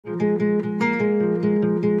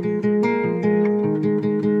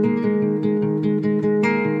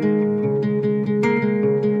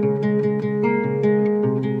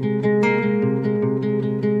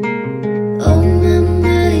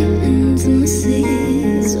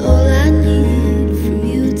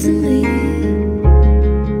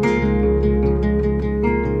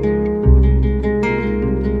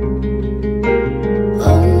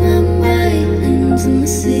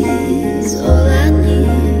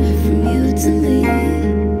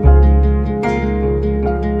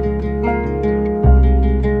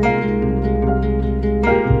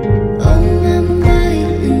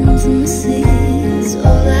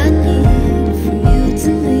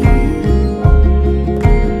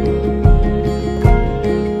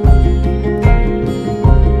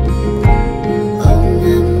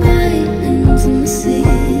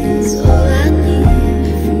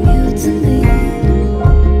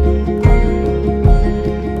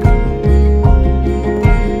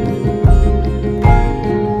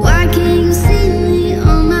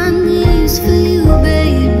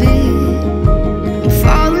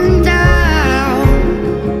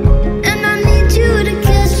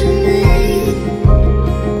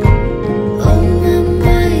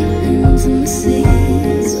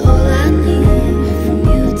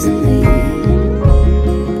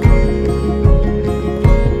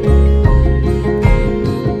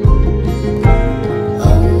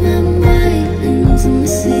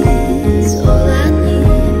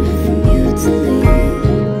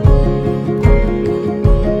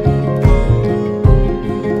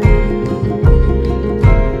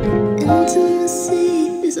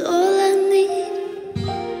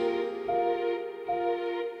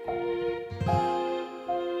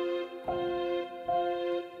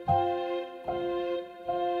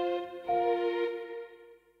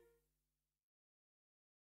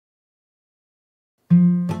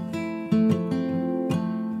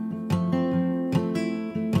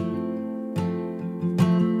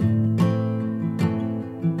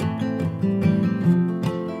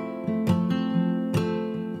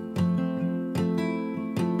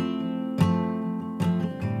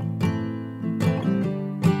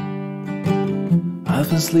I've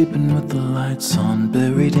been sleeping with the lights on,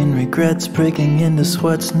 buried in regrets, breaking into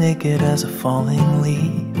sweats, naked as a falling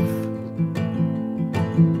leaf.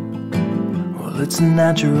 Well, it's a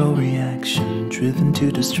natural reaction, driven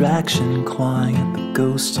to distraction, clawing at the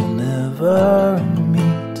ghosts I'll never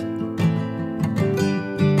meet.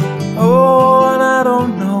 Oh, and I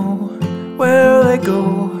don't know where they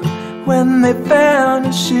go when they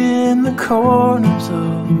vanish in the corners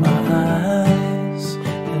of my eyes.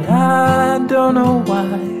 And I don't know why,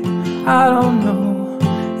 I don't know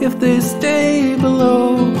if they stay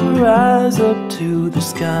below or rise up to the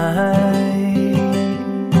sky.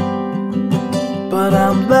 But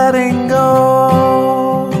I'm letting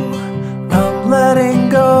go, I'm letting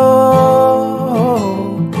go.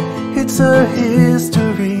 It's a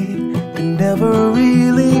history that never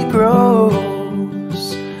really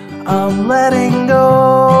grows. I'm letting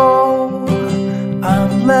go,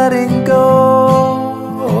 I'm letting go.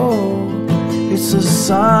 It's a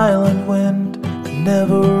silent wind that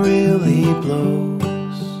never really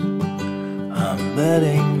blows. I'm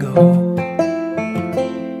letting go.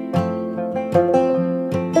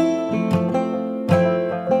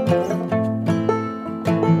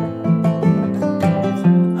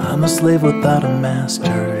 I'm a slave without a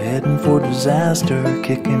master, heading for disaster,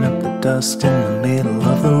 kicking up the dust in the middle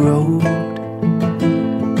of the road.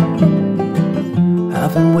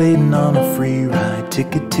 I've been waiting on a free ride,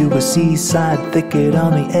 ticket to a seaside thicket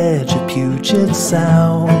on the edge of Puget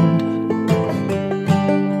Sound.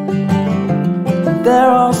 And there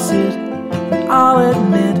I'll sit, and I'll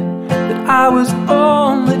admit that I was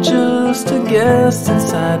only just a guest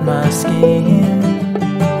inside my skin.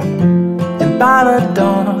 And by the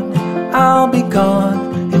dawn, I'll be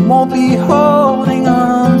gone and won't be holding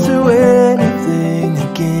on to anything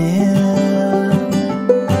again.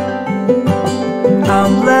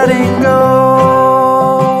 I'm letting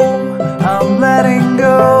go, I'm letting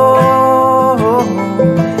go.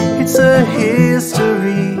 It's a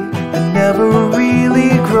history that never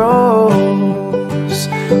really grows.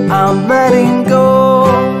 I'm letting go,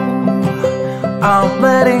 I'm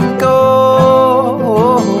letting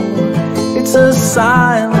go. It's a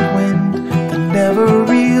silent wind that never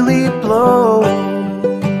really blows.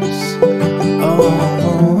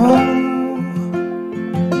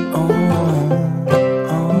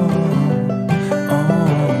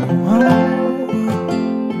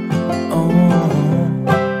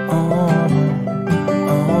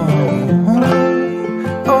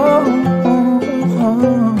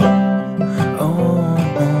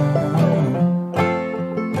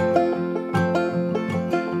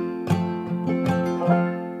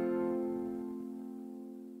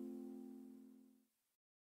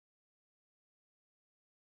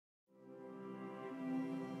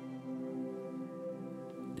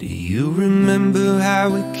 Do you remember how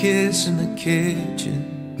we kissed in the kitchen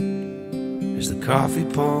as the coffee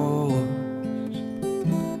pours?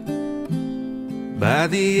 By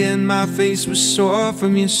the end my face was sore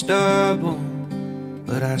from your stubble,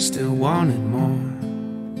 but I still wanted more.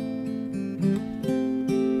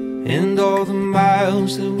 And all the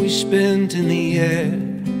miles that we spent in the air,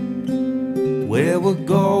 where we're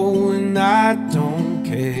going I don't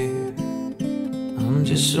care. I'm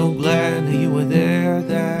just so glad that you were there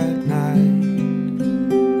that night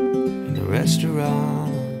in the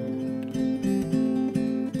restaurant,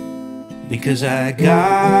 because I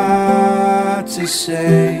got to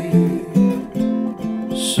say,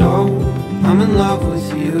 so I'm in love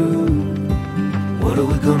with you, what are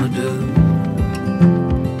we gonna do?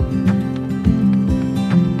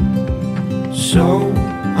 So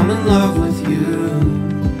I'm in love with you,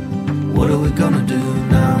 what are we gonna do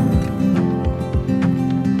now?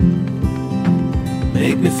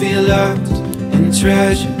 Make me feel loved and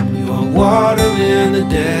treasured. You are water in the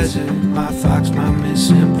desert, my fox, my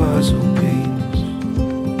missing puzzle piece.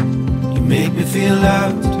 You make me feel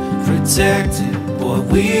loved, protected. Boy,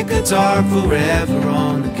 we could talk forever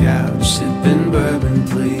on the couch, sipping bourbon,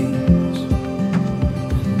 please.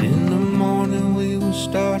 And in the morning we will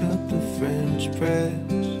start up the French press.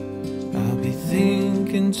 I'll be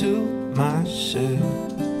thinking to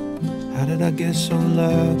myself, how did I get so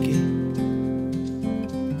lucky?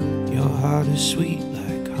 Your heart is sweet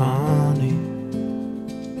like honey.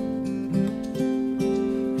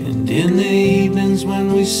 And in the evenings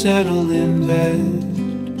when we settle in bed,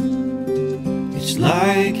 it's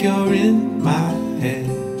like you're in my head.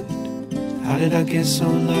 How did I get so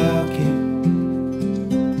lucky?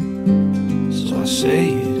 So I say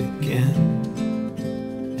it again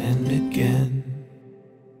and again.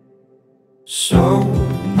 So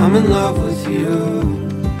I'm in love with you,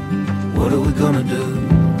 what are we gonna do?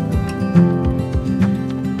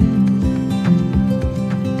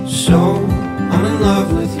 So I'm in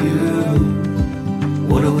love with you,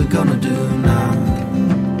 what are we gonna do now?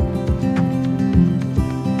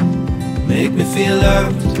 Make me feel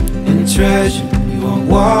loved and treasured. You are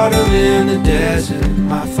water in the desert,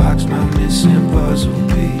 my fox, my missing puzzle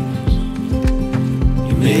piece.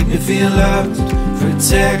 You make me feel loved,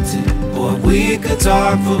 protected. Boy, we could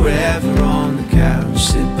talk forever on the couch,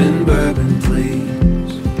 sipping bourbon,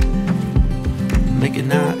 please.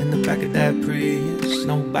 Making out in the back of that Prius,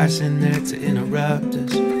 no bikes in there to interrupt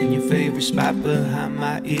us. In your favorite spot behind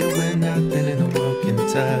my ear where nothing in the world can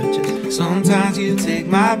touch us. Sometimes you take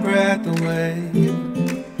my breath away.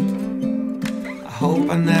 I hope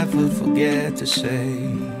I never forget to say,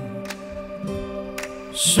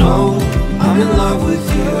 so I'm in love with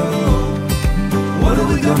you, what are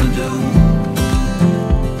we gonna do?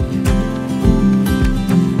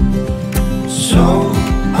 So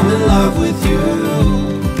I'm in love with you,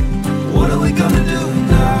 what are we gonna do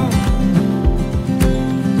now?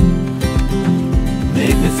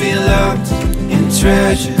 Make me feel loved and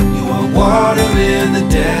treasured. You are water in the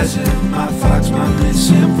desert, my fox, my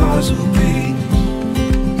missing puzzle piece.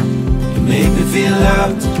 You make me feel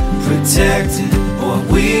loved, protected. Or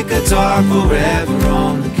we could talk forever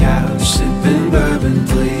on the couch, sipping bourbon,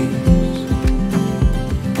 please.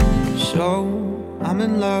 So I'm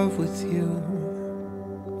in love with you,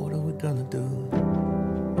 what are we gonna do?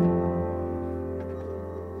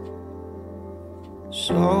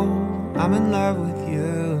 So I'm in love with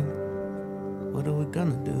you, what are we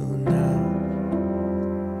gonna do now?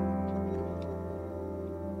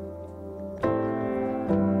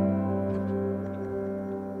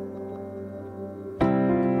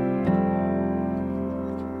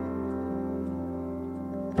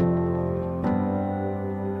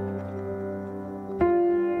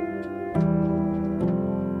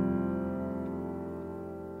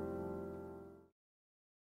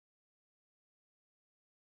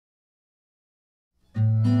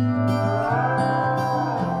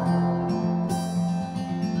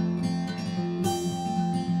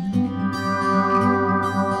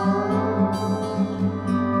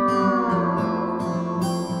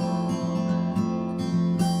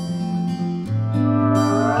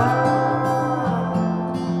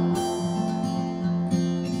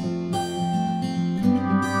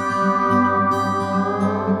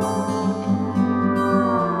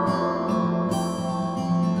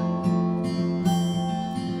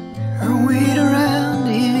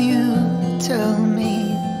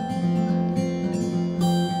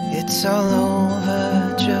 It's all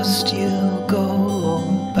over, just you go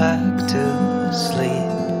back to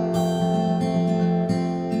sleep.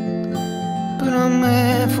 But I'm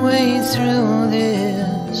halfway through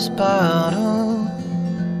this bottle,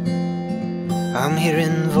 I'm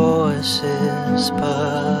hearing voices,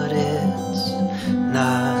 but it's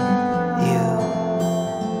not you.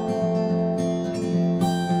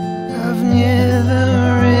 I've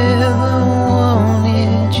never ever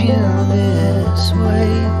wanted you this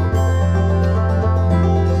way.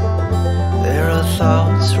 There are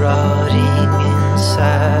thoughts rotting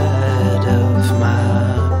inside of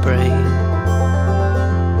my brain.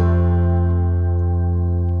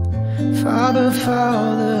 Father,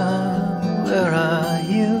 Father, where are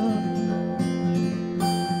you?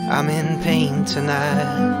 I'm in pain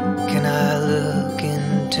tonight. Can I look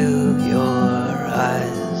into your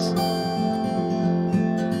eyes?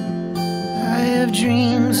 I have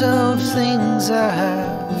dreams of things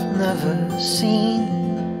I've never seen,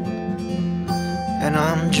 and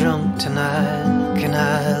I'm drunk tonight. Can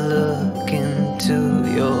I look into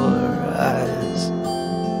your eyes?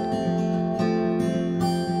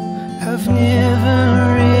 I've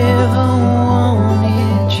never ever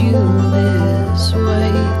wanted you this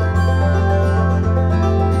way.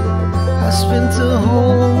 I spent the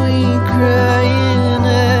whole week crying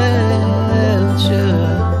out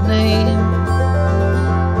your name.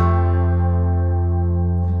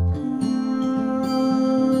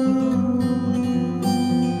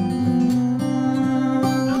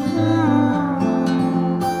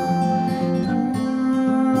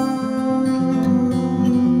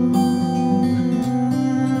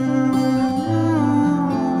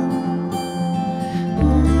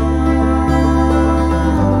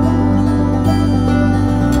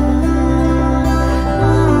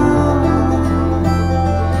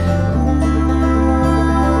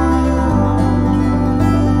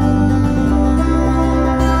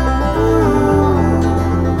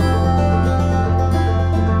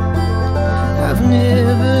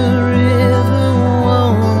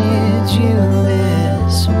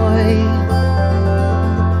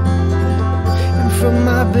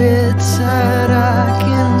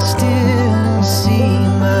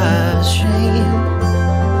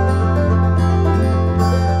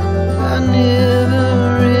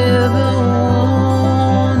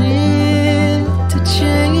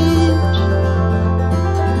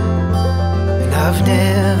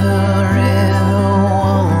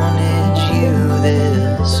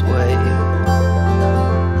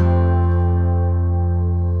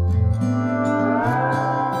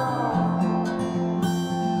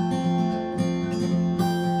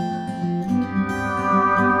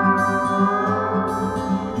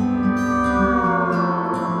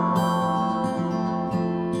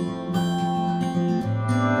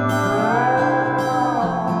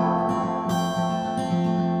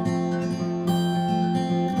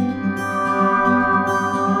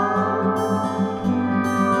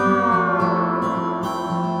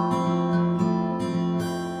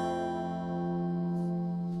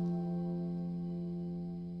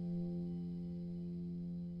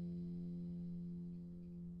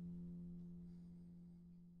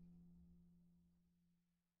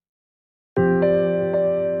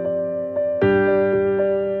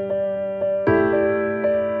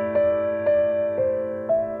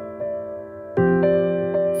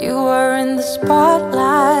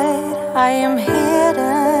 Spotlight, I am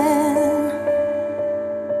hidden,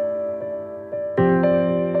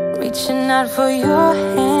 reaching out for your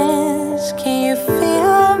hands. Can you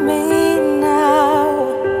feel me now?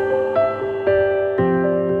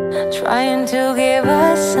 Trying to give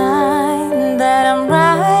a sign that I'm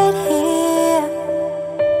right here.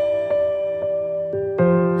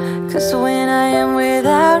 'Cause when I am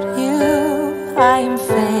without you, I am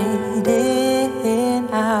fading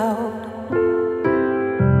out.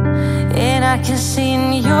 And I can see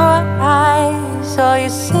in your eyes all your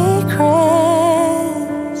secrets,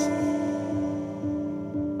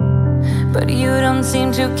 but you don't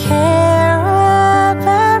seem to care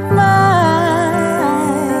about mine.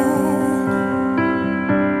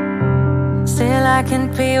 Still I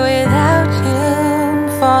can't be without you,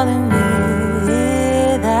 falling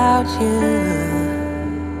without you.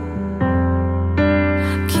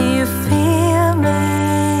 Can you feel me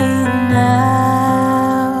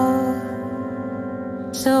now?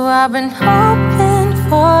 So I've been hoping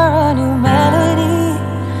for a new melody,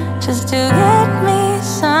 just to get me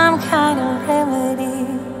some kind of remedy.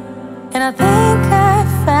 And I think I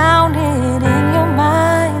found it in your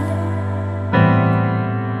mind,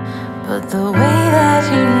 but the way that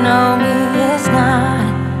you know me is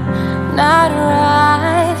not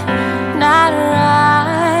right, not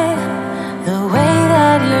right. The way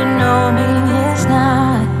that you know me is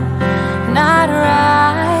not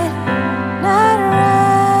right, not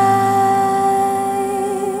right.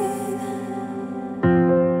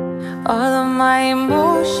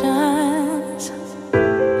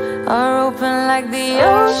 like the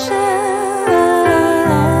ocean,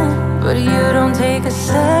 but you don't take a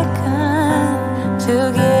second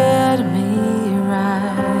to get me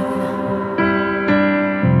right.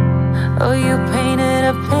 Oh, you painted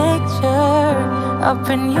a picture up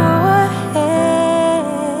in your head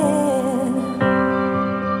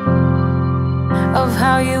of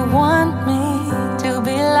how you want me to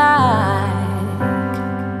be like.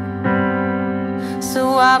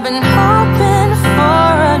 So I've been hoping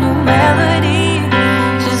for a new melody,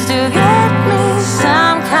 just to get me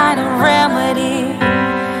some kind of remedy.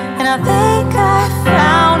 And I think I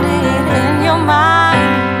found it in your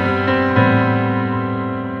mind,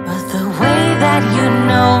 but the way that you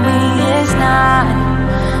know me is not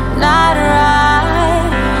right,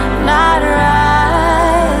 not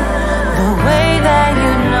right. The way that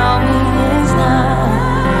you know me is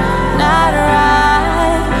not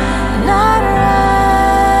right, not right.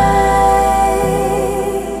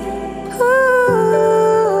 Ooh,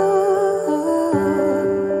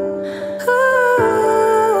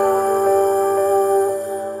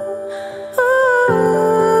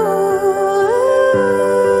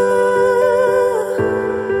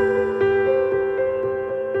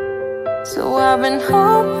 So I've been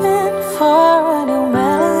hoping for a new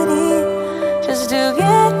melody, just to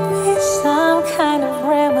get me some kind of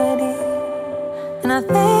remedy. And I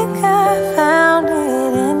think I found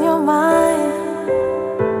it in your mind.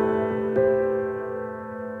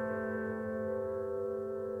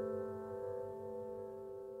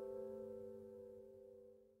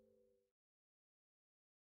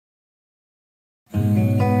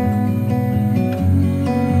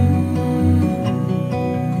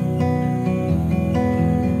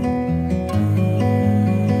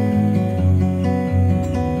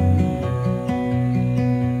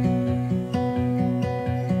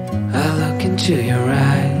 I look into your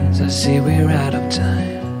eyes, I see we're out of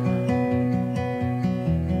time.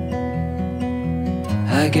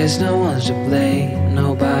 I guess no one's to blame,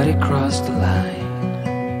 nobody crossed the line.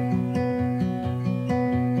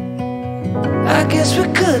 I guess we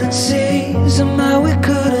couldn't see, somehow we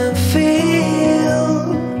couldn't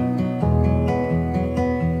feel.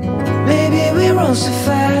 Maybe we rose too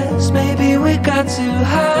fast, maybe we got too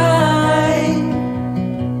high.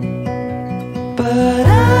 But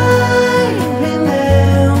I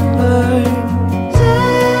remember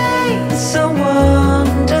days I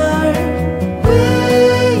wondered we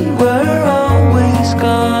were always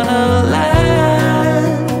gonna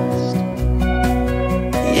last.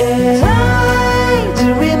 Yeah, I do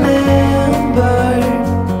remember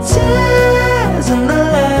tears and the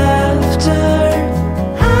laughter.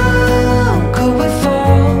 How could we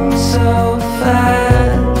fall so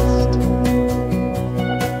fast?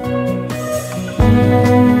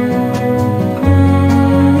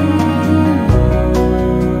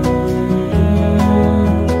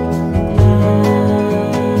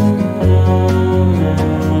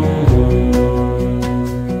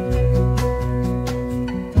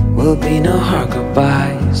 Will be no hard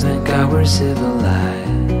goodbyes, thank God we're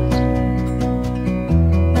civilized.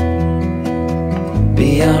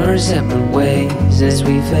 Be on our separate ways as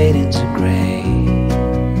we fade into gray.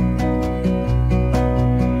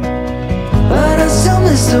 But I still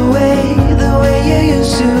miss the way you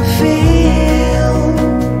used to feel.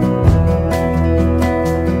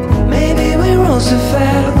 Maybe we rose too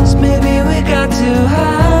fast, maybe we got too high.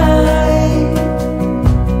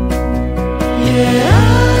 Yeah,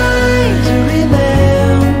 I do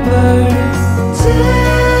remember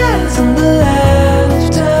tears and the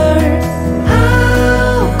laughter.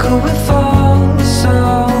 How could we fall so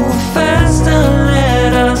fast and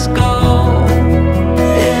let us go?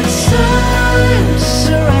 It's time to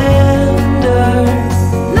surrender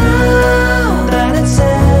now.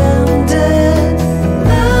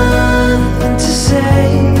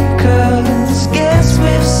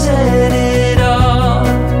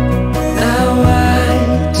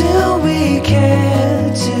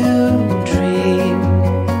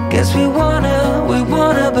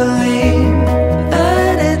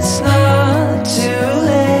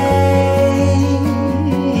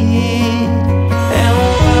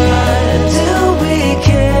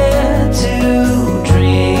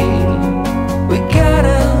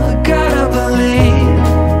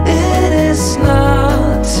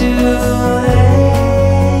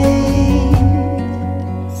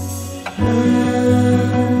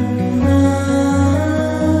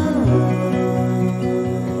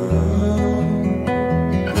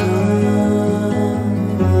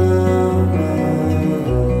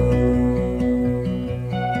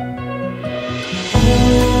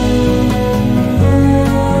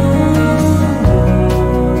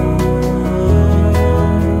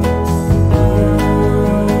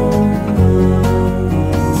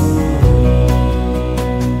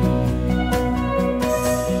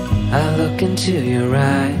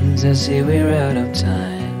 'cause I see we're out of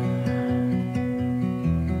time.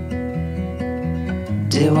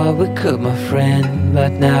 Did what we could, my friend,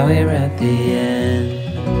 but now we're at the end.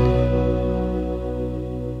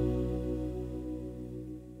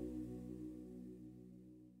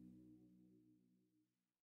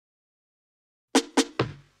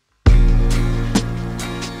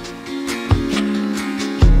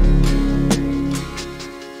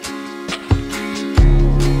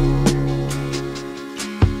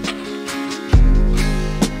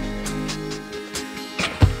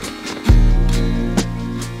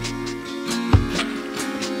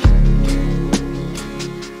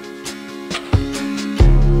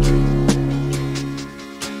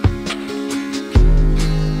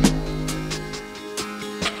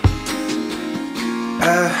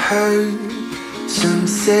 I heard some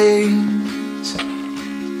things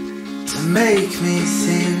to make me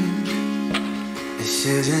think I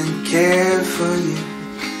shouldn't care for you,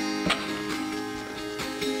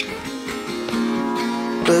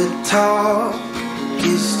 but talk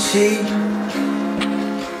is cheap,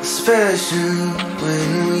 especially when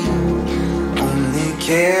we only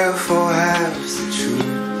care for half the truth.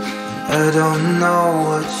 I don't know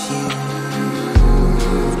what you've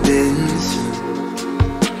been through.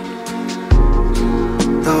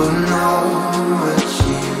 Don't know what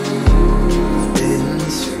you've been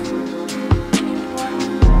through.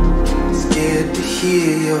 Scared to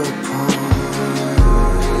hear your point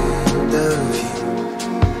of view.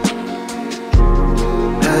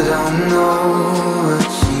 I don't know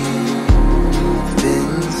what you've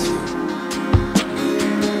been through.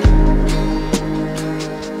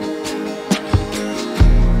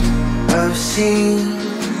 I've seen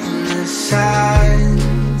the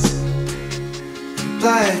signs,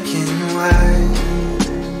 black and white,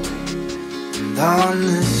 and on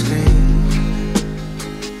the screen,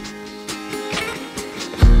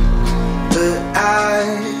 but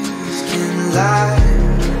eyes can lie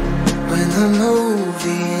when the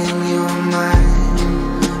movie in your mind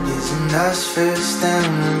isn't us first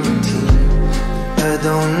and routine. I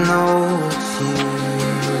don't know what you've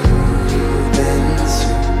been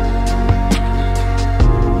through.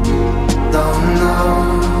 Don't know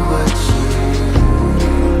what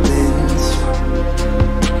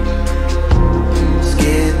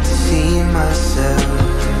myself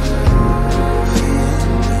in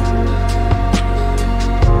you.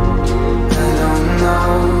 I don't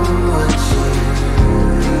know what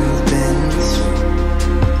you've been through.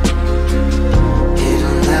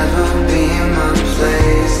 It'll never be my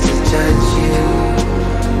place to judge you.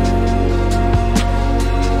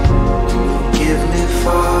 Forgive me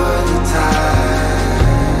for the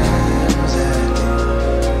times I do,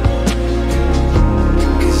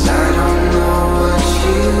 'cause I don't know what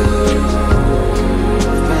you've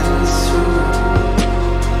been through.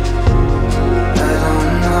 I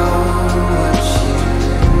don't know what you've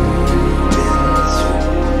been through.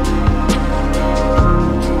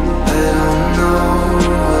 I don't know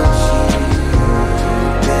what you've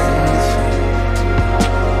been through.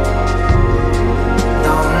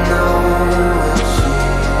 Don't know what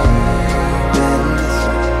you've been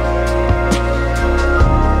through.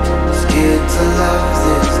 Scared to love,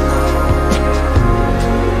 there's no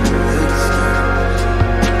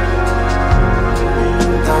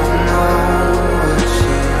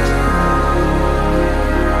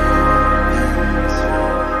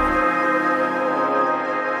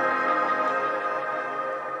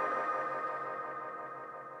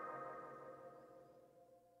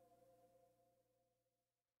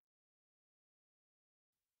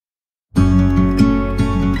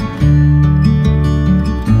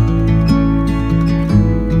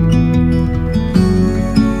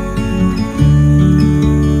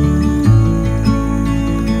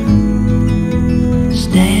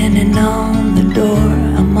standing on the door,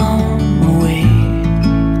 I'm on my way.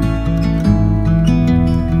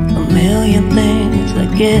 A million things I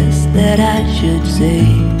guess that I should say,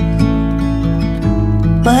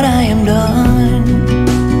 but I am done.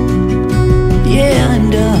 Yeah, I'm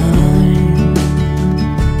done.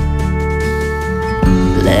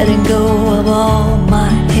 Letting go of all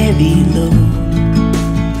my heavy load.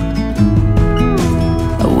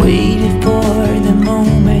 I waited for the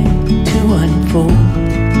moment to unfold.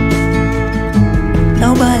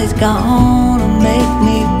 Nobody's gonna make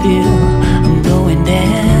me feel I'm going down.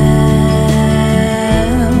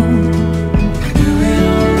 Do it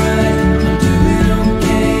alright, I'll do it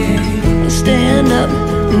okay. I stand up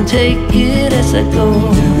and take it as I go.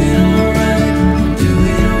 Do it alright, I'll do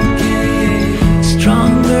it okay.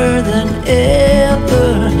 Stronger than ever,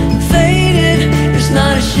 faded, there's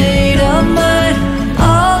not a shade of mine.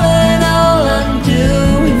 All in all, I'm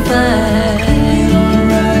doing fine.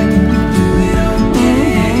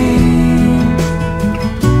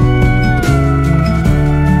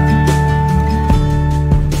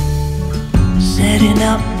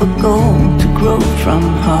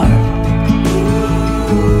 warm heart.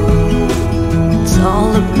 It's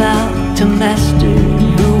all about to master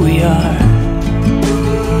who we are.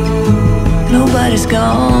 Nobody's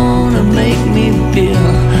gonna make me feel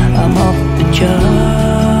I'm off the chart.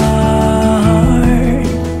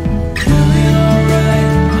 Doing alright,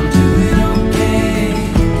 I'm doing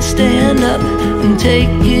okay. Stand up and take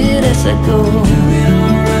it as I go. Doing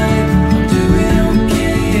alright, I'm doing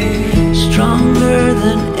okay. Stronger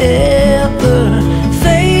than ever.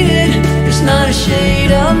 Faded, it's not a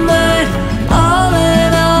shade of mine. All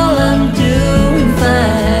in all, I'm doing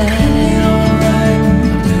fine.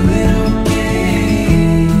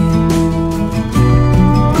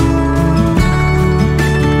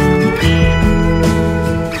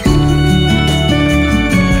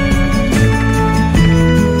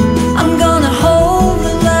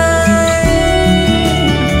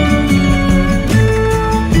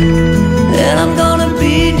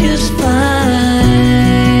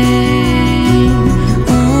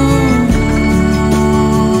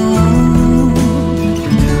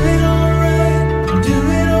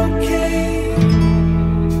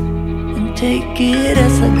 It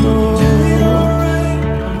as I go.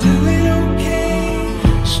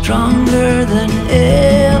 Stronger than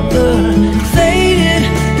ever. Faded,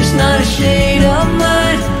 it's not a shade of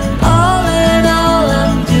mine. All in all,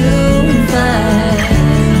 I'm doing fine.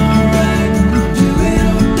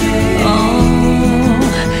 Oh,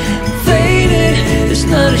 faded, it's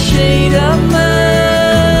not a shade of mine.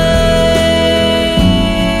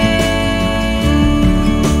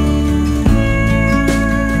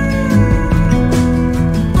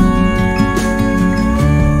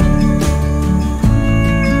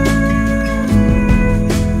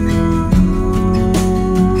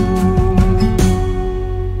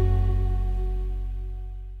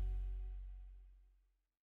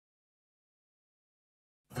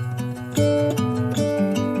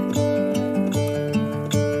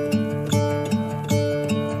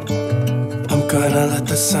 Gonna let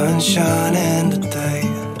the sun shine in today.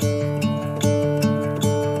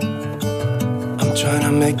 I'm trying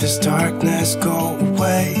to make this darkness go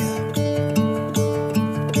away.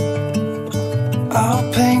 I'll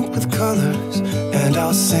paint with colors and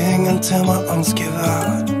I'll sing until my lungs give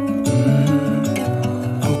out.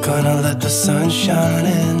 I'm gonna let the sun shine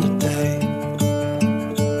in today.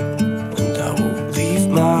 And I will leave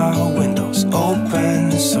my windows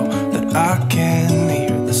open so that I can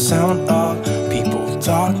hear the sound of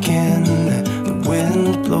talking and the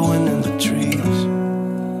wind blowing in the trees.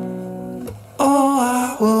 Oh,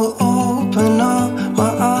 I will open up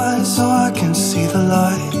my eyes so I can see the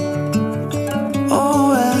light.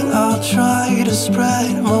 Oh, and I'll try to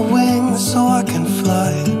spread my wings so I can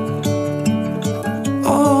fly.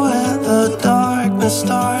 Oh, and the darkness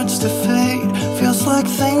starts to fade. Feels like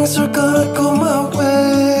things are gonna go my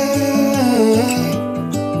way.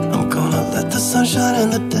 I'm gonna let the sun shine in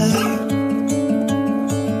the day.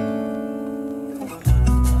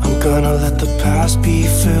 Gonna let the past be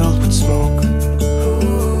filled with smoke,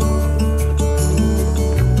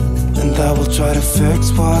 and I will try to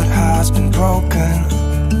fix what has been broken,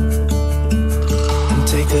 and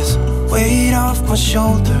take this weight off my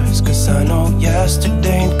shoulders, 'cause I know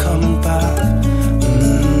yesterday ain't coming back.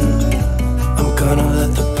 I'm gonna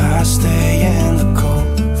let the past stay in the cold.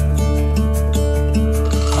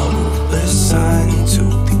 I will listen to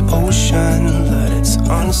the ocean, let its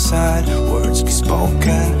unsaid words be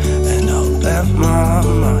spoken, and I'll let my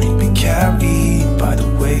mind be carried by the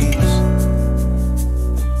waves.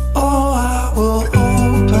 Oh, I will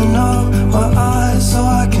open up my eyes so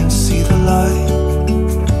I can see the light.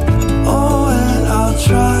 Oh, and I'll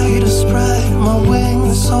try to spread my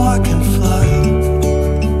wings so I can fly.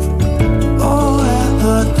 Oh, and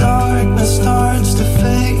the darkness starts to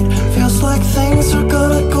fade. Feels like things are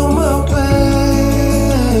gonna go my way.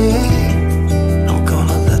 I'm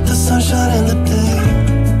gonna let the sun shine in the day.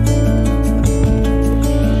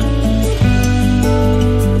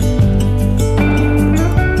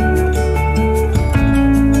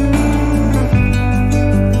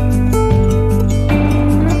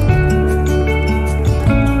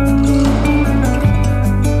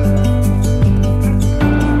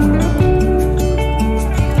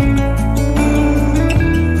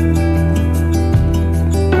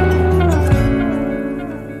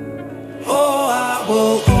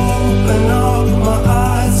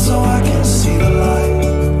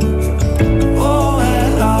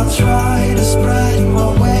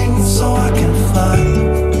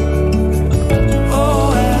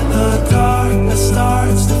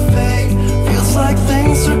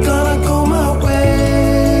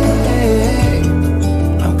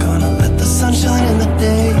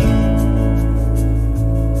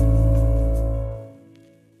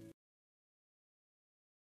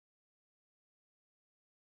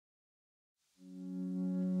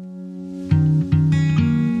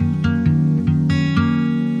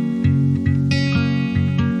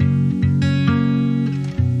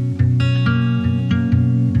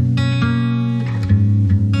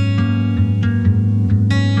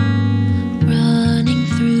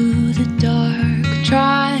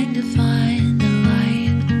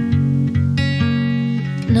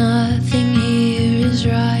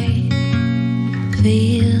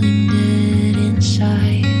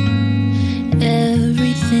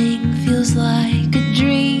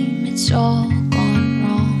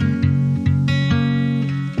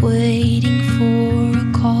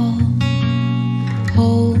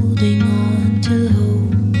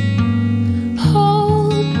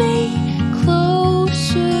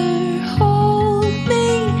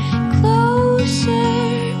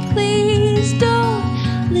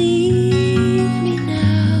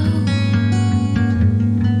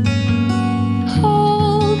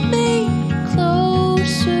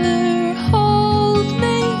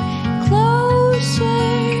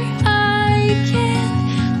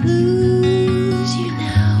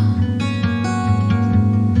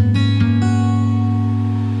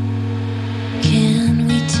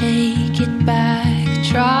 it back,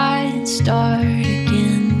 try and start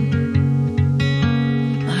again.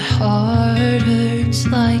 My heart hurts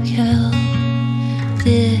like hell.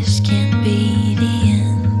 This can't be the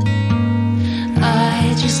end.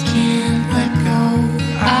 I just can't let go.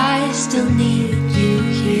 I still need you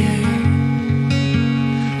here.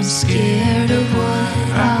 I'm scared of what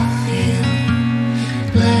I'll feel.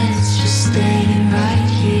 Let's just stay right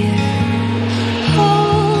here.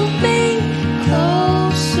 Hold me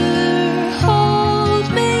closer,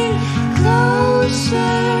 hold me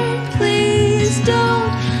closer. Please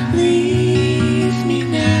don't leave me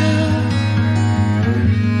now.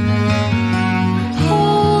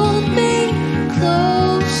 Hold me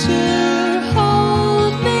closer,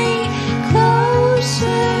 hold me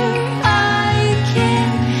closer. I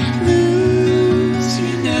can't lose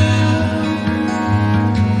you now.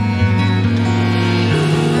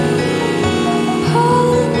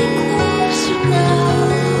 Hold me closer now.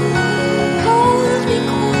 Hold me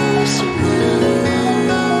closer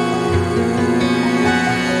now.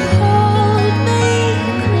 Hold me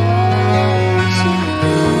closer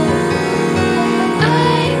now.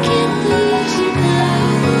 I can't lose you now.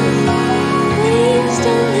 Please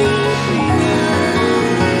don't leave me now.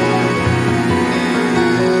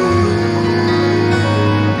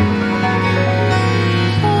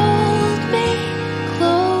 Hold me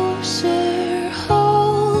closer,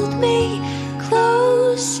 hold me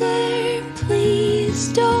closer.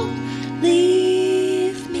 Please don't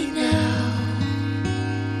leave me now.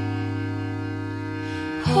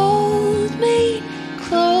 Hold me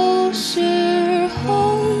closer,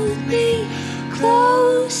 hold me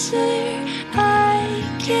closer. I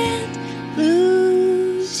can't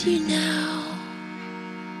lose you now.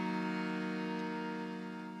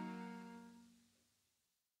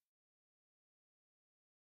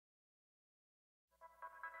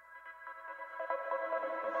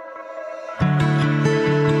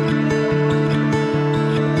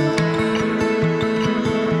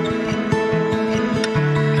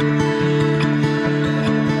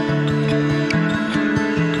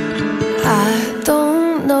 I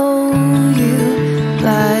don't know you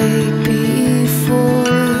like before.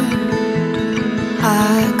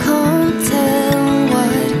 I can't tell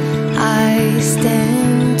what I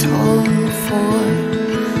stand tall for.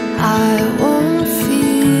 I won't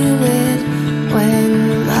feel it when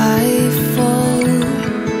I fall,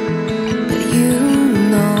 but you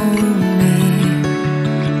know me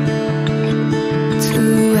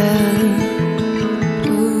too well.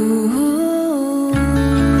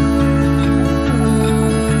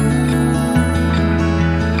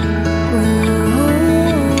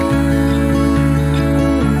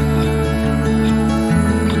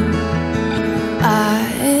 I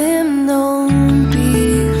am known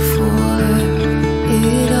before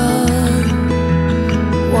it all.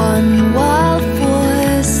 One wild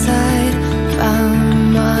foresight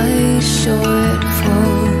found my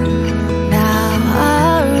shortfall. Now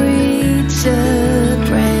I reach a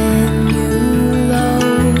brand new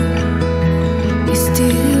low. You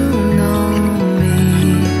still know me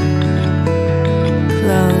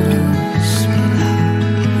close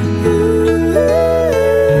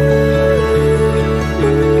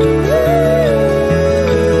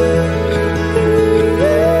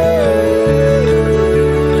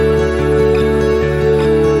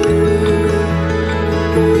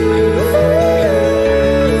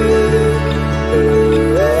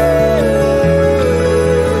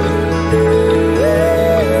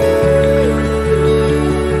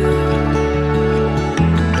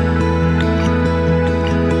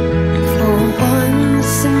For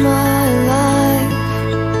once in my life,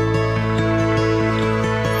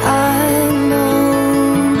 I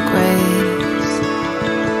know grace.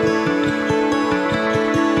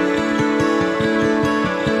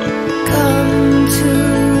 Come to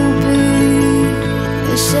be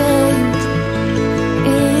ashamed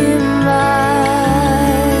in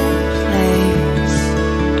my place.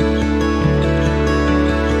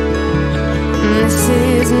 This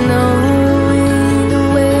is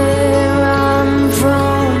knowing where I'm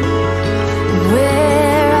from,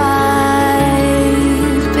 where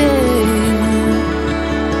I've been.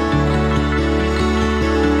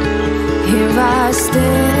 Here I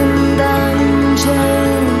stand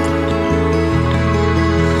unchained,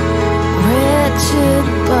 wretched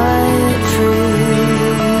but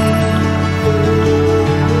free.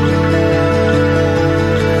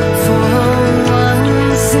 For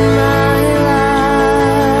once in my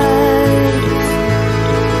life,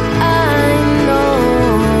 I know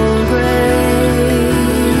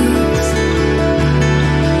grace.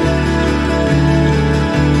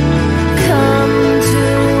 Come to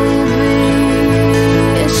be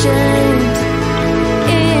ashamed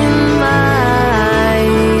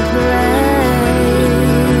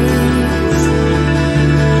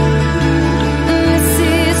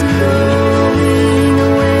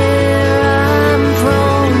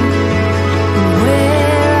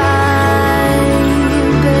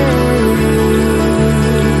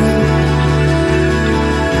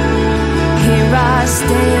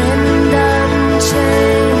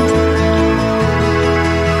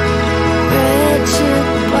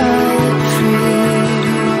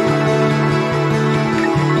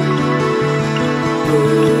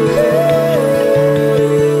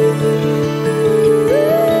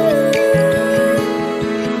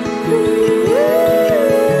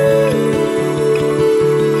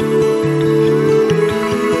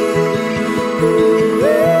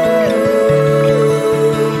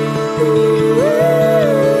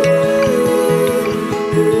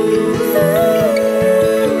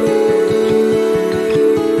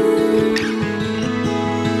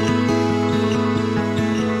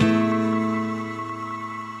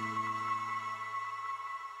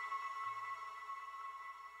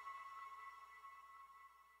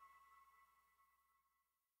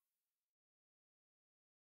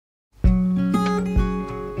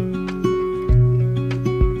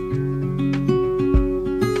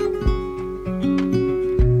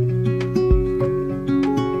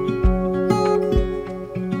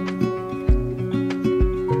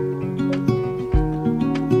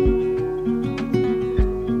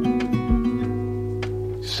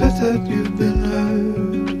that you've been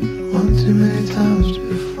hurt one too many times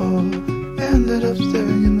before. Ended up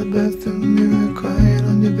staring in the bathroom mirror, crying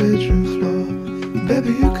on your bedroom floor.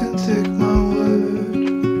 Baby, you can take my word,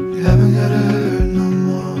 you haven't gotta hurt no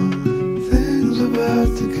more. Things are about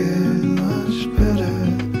to get much better.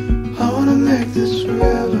 I wanna make this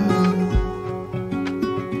forever.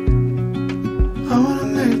 I wanna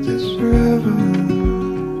make this forever.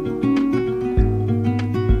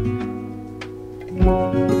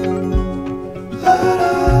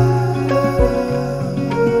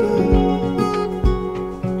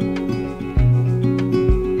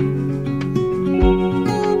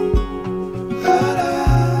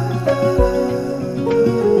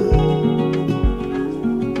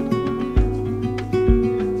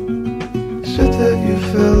 Said that you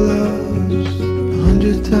felt lost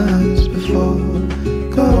 100 times before,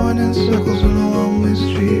 going in circles on a one-way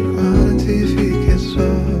street, running until your feet get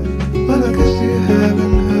sore. Well, I guess you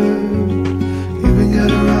haven't heard, you ain't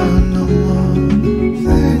got around no more.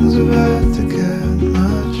 Things are about to get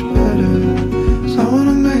much better, so I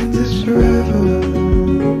wanna make this forever.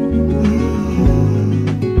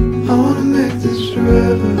 I wanna make this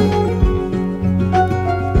forever.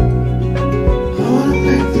 I wanna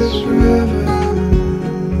make this forever.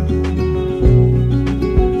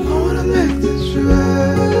 I wanna make this forever.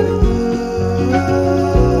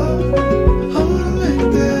 I wanna make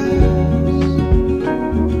this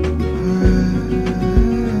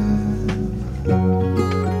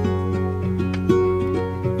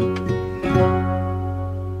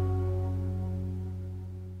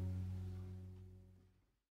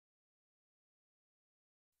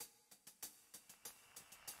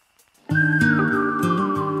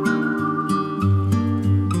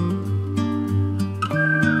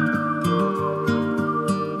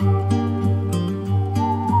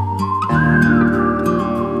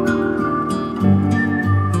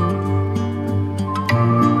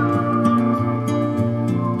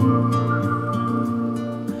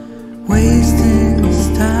wasting this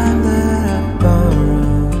time that I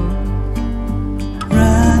borrowed,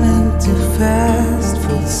 running too fast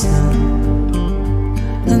for the sun,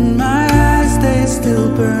 and my eyes they still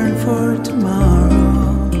burn for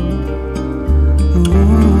tomorrow.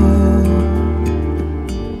 Ooh,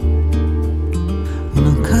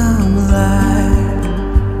 wanna come alive.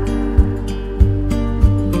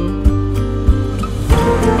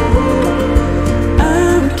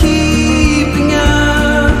 I'm keeping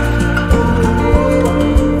up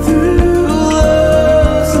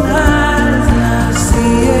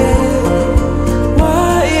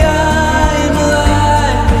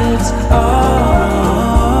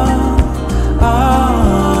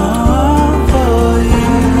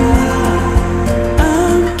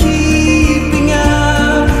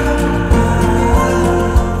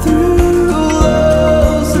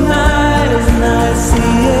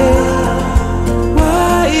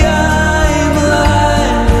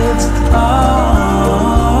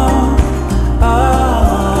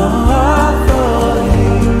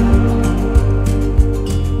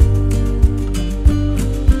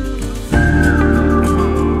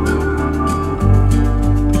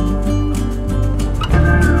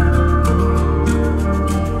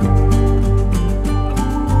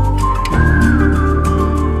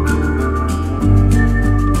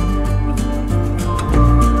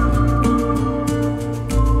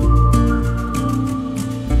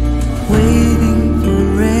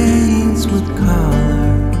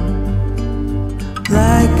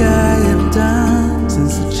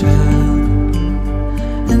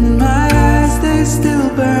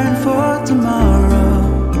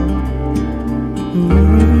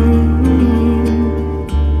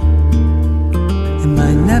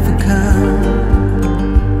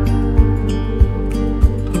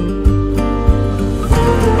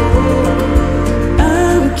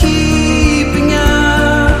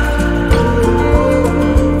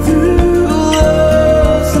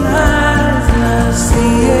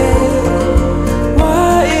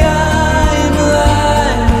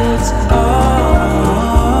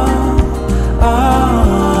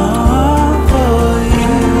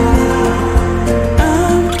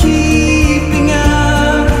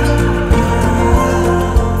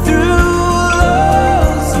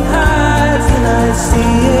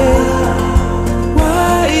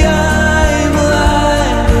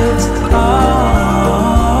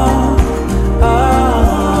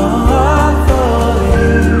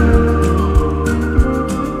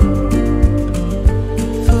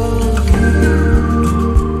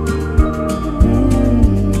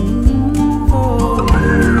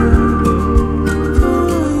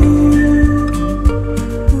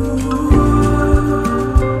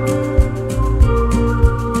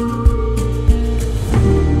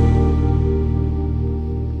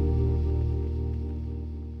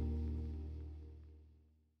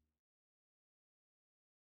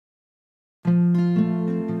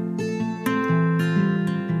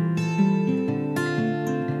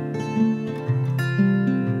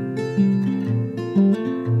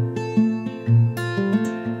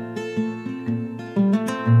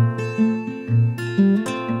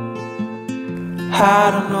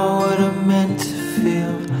I don't know what I'm meant to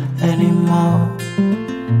feel anymore.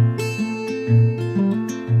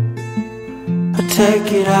 I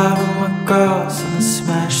take it out on my girls and I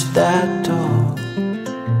smash that door.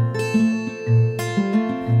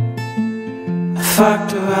 I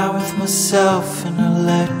fucked around with myself and I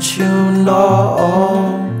let you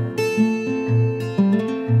know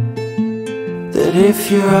that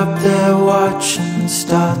if you're up there watching,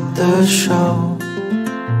 start the show.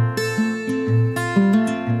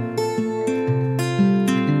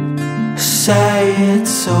 Say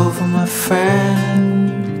it's over, my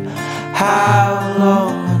friend. How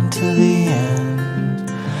long until the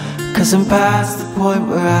end? 'Cause I'm past the point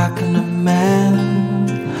where I can amend.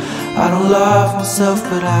 I don't love myself,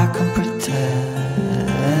 but I can pretend.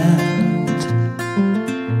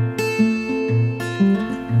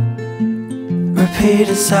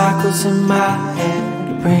 Repeated cycles in my head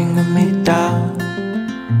bringing me down.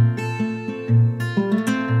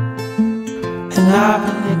 And I've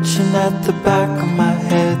been itching at the back of my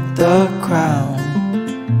head, the crown.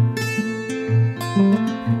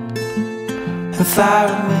 And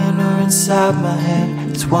firemen are inside my head,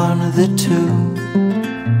 it's one of the two.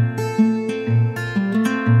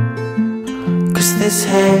 'Cause this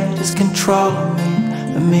head is controlling me,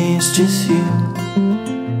 and me is just you.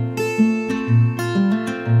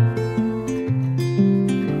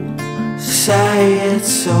 Say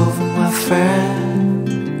it's over, my friend.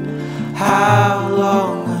 How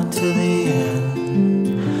long until the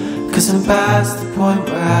end? 'Cause I'm past the point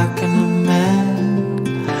where I can amend.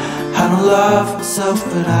 I don't love myself,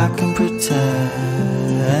 but I can pretend.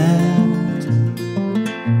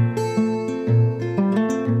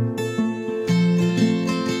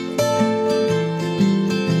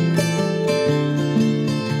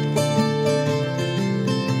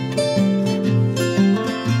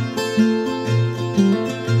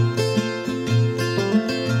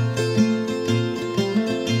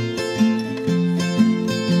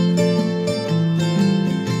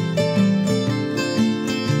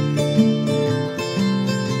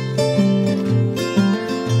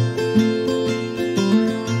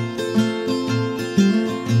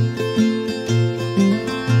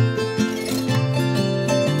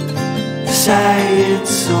 Say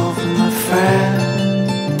it's over, my friend.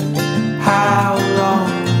 How long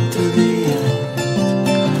until the end?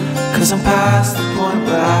 'Cause I'm past the point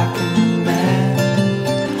where I can amend.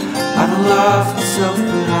 I don't love myself,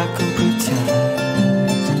 but I can pretend.